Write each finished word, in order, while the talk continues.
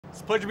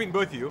It's a pleasure meeting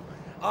both of you.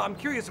 I'm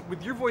curious,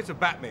 with your voice of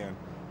Batman,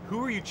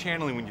 who are you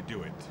channeling when you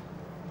do it?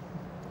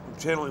 I'm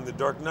channeling the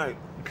Dark Knight.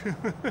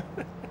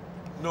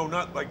 No,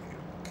 not like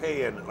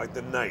K-N, like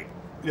the night.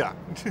 Yeah.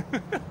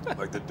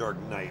 Like the Dark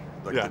Knight,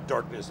 like Yeah. the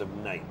darkness of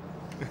night.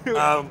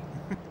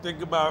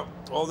 Think about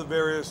all the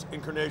various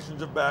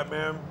incarnations of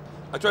Batman.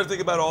 I try to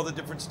think about all the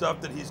different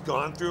stuff that he's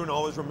gone through and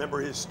always remember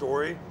his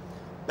story.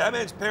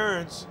 Batman's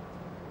parents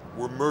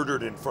were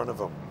murdered in front of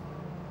him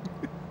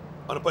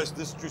on a place,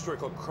 this is a true story,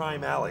 called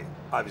Crime Alley.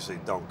 Obviously,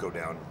 don't go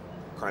down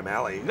Crime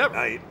Alley Never.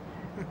 at night.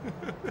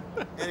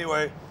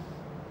 Anyway,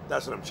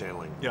 that's what I'm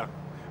channeling. Yeah.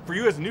 For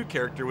you as a new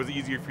character, was it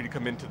easier for you to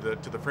come into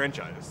the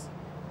franchise?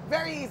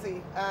 Very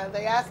easy.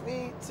 They asked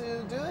me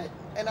to do it,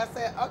 and I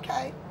said,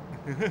 okay.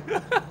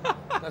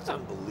 That's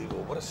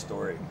unbelievable. What a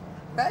story.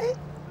 Right?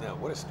 Yeah,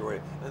 what a story.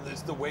 And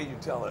it's the way you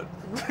tell it.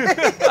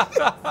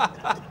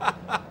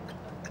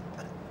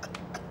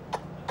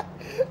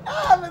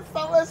 I'm having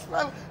so much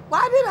fun.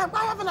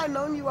 Why haven't I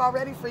known you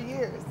already for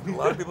years? A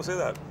lot of people say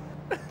that.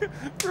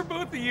 For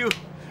both of you,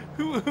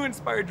 who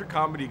inspired your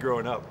comedy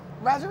growing up?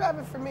 Roger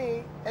Rabbit for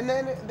me, and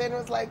then it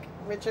was like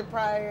Richard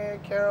Pryor,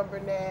 Carol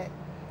Burnett,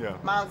 Yeah.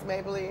 Miles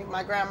Mabley,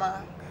 my grandma.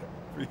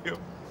 For you.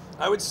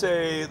 I would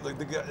say like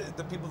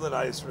the people that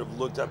I sort of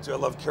looked up to. I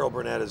love Carol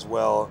Burnett as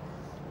well,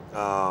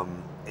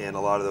 and a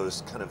lot of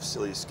those kind of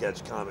silly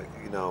sketch comic,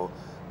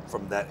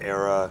 from that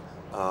era,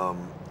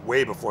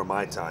 way before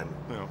my time.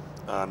 Yeah.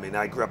 I mean,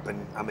 I grew up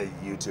I'm a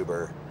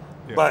YouTuber,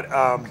 Yeah. but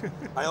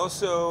I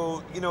also,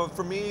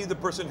 for me, the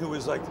person who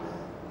was like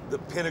the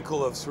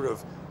pinnacle of sort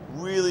of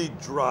really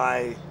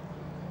dry,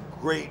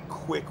 great,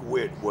 quick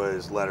wit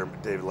was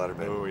David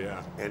Letterman. Oh,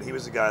 yeah. And he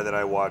was the guy that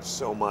I watched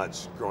so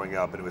much growing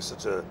up, and it was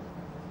such a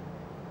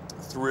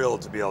thrill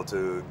to be able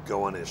to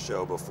go on his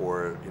show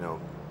before,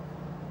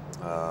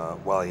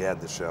 while he had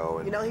the show.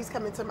 And He's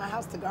coming to my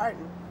house to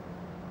garden.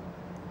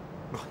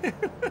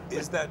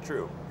 is that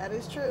true? That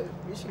is true.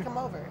 You should come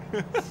over.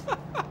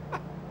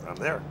 I'm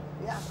there.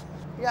 Yeah.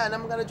 Yeah, and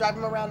I'm going to drive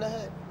him around the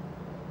hood.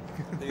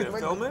 Are you gonna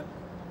film it?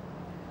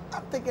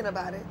 I'm thinking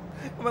about it.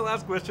 Well, my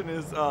last question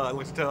is, I'd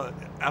like to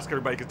ask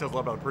everybody, because it tells a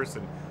lot about a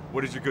person,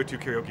 what is your go-to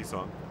karaoke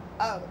song?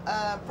 Oh,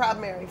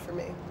 Proud Mary for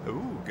me.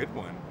 Ooh, good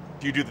one.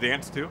 Do you do the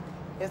dance too?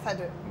 Yes, I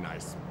do.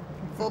 Nice.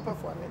 Full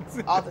performance,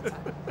 all the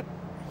time.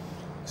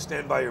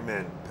 Stand by your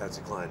man,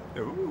 Patsy Cline.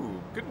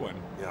 Ooh, good one.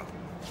 Yeah.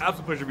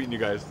 Absolute pleasure meeting you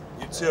guys.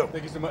 You too.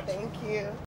 Thank you so much. Thank you.